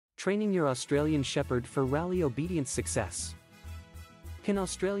Training your Australian Shepherd for rally obedience success. Can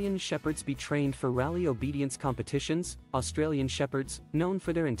Australian Shepherds be trained for rally obedience competitions? Australian Shepherds, known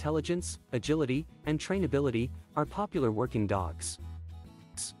for their intelligence, agility, and trainability, are popular working dogs.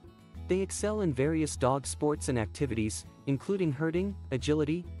 They excel in various dog sports and activities, including herding,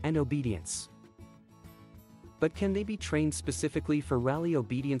 agility, and obedience. But can they be trained specifically for rally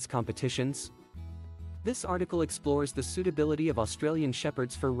obedience competitions? This article explores the suitability of Australian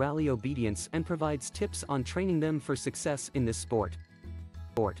Shepherds for rally obedience and provides tips on training them for success in this sport.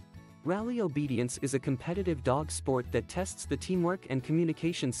 Rally obedience is a competitive dog sport that tests the teamwork and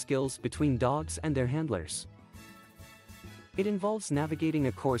communication skills between dogs and their handlers. It involves navigating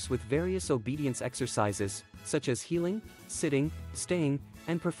a course with various obedience exercises, such as heeling, sitting, staying,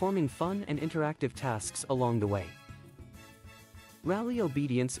 and performing fun and interactive tasks along the way. Rally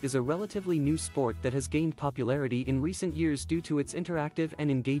obedience is a relatively new sport that has gained popularity in recent years due to its interactive and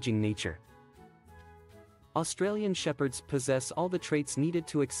engaging nature. Australian Shepherds possess all the traits needed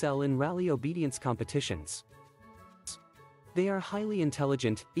to excel in rally obedience competitions. They are highly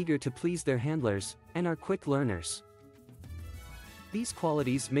intelligent, eager to please their handlers, and are quick learners. These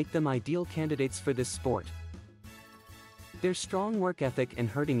qualities make them ideal candidates for this sport. Their strong work ethic and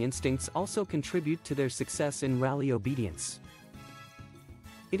herding instincts also contribute to their success in rally obedience.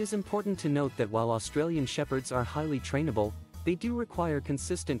 It is important to note that while Australian Shepherds are highly trainable, they do require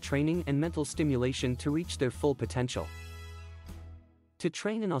consistent training and mental stimulation to reach their full potential. To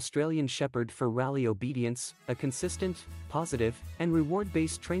train an Australian Shepherd for rally obedience, a consistent, positive, and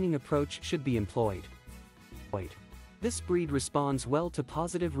reward-based training approach should be employed. This breed responds well to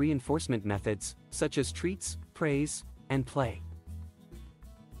positive reinforcement methods, such as treats, praise, and play.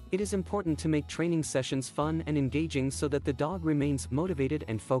 It is important to make training sessions fun and engaging so that the dog remains motivated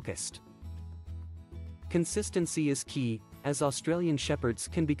and focused. Consistency is key, as Australian Shepherds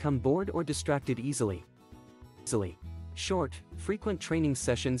can become bored or distracted easily. Short, frequent training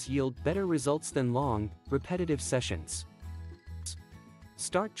sessions yield better results than long, repetitive sessions.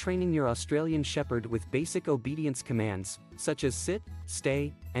 Start training your Australian Shepherd with basic obedience commands, such as sit,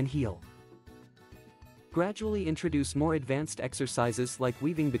 stay, and heel. Gradually introduce more advanced exercises like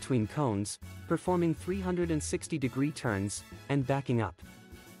weaving between cones, performing 360-degree turns, and backing up.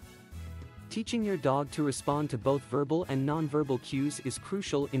 Teaching your dog to respond to both verbal and non-verbal cues is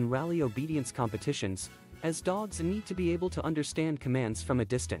crucial in rally obedience competitions, as dogs need to be able to understand commands from a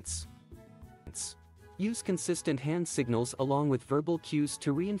distance. Use consistent hand signals along with verbal cues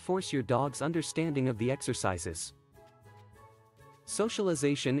to reinforce your dog's understanding of the exercises.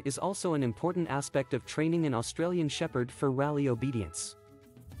 Socialization is also an important aspect of training an Australian Shepherd for rally obedience.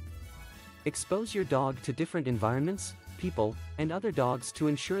 Expose your dog to different environments, people, and other dogs to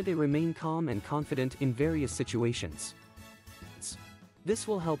ensure they remain calm and confident in various situations. This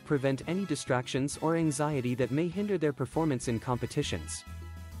will help prevent any distractions or anxiety that may hinder their performance in competitions.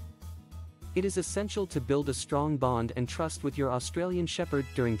 It is essential to build a strong bond and trust with your Australian Shepherd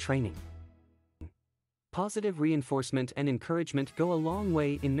during training. Positive reinforcement and encouragement go a long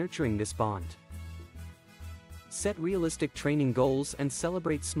way in nurturing this bond. Set realistic training goals and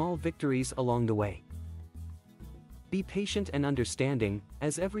celebrate small victories along the way. Be patient and understanding,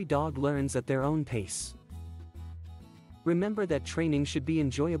 as every dog learns at their own pace. Remember that training should be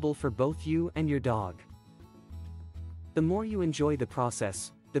enjoyable for both you and your dog. The more you enjoy the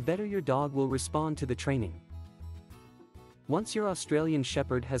process, the better your dog will respond to the training. Once your Australian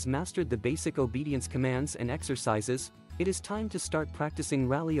Shepherd has mastered the basic obedience commands and exercises, it is time to start practicing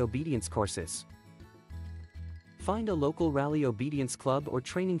rally obedience courses. Find a local rally obedience club or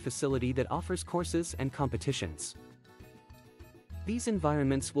training facility that offers courses and competitions. These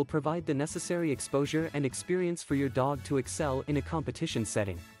environments will provide the necessary exposure and experience for your dog to excel in a competition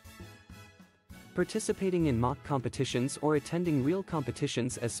setting. Participating in mock competitions or attending real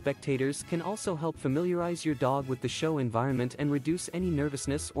competitions as spectators can also help familiarize your dog with the show environment and reduce any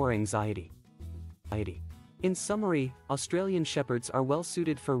nervousness or anxiety. In summary, Australian Shepherds are well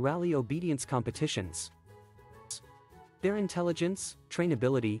suited for rally obedience competitions. Their intelligence,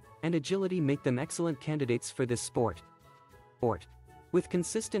 trainability, and agility make them excellent candidates for this sport. With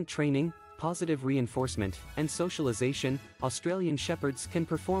consistent training, positive reinforcement, and socialization, Australian Shepherds can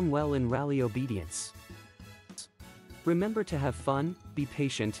perform well in rally obedience. Remember to have fun, be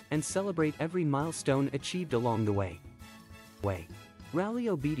patient, and celebrate every milestone achieved along the way. Rally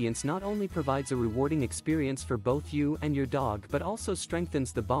obedience not only provides a rewarding experience for both you and your dog but also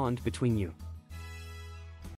strengthens the bond between you.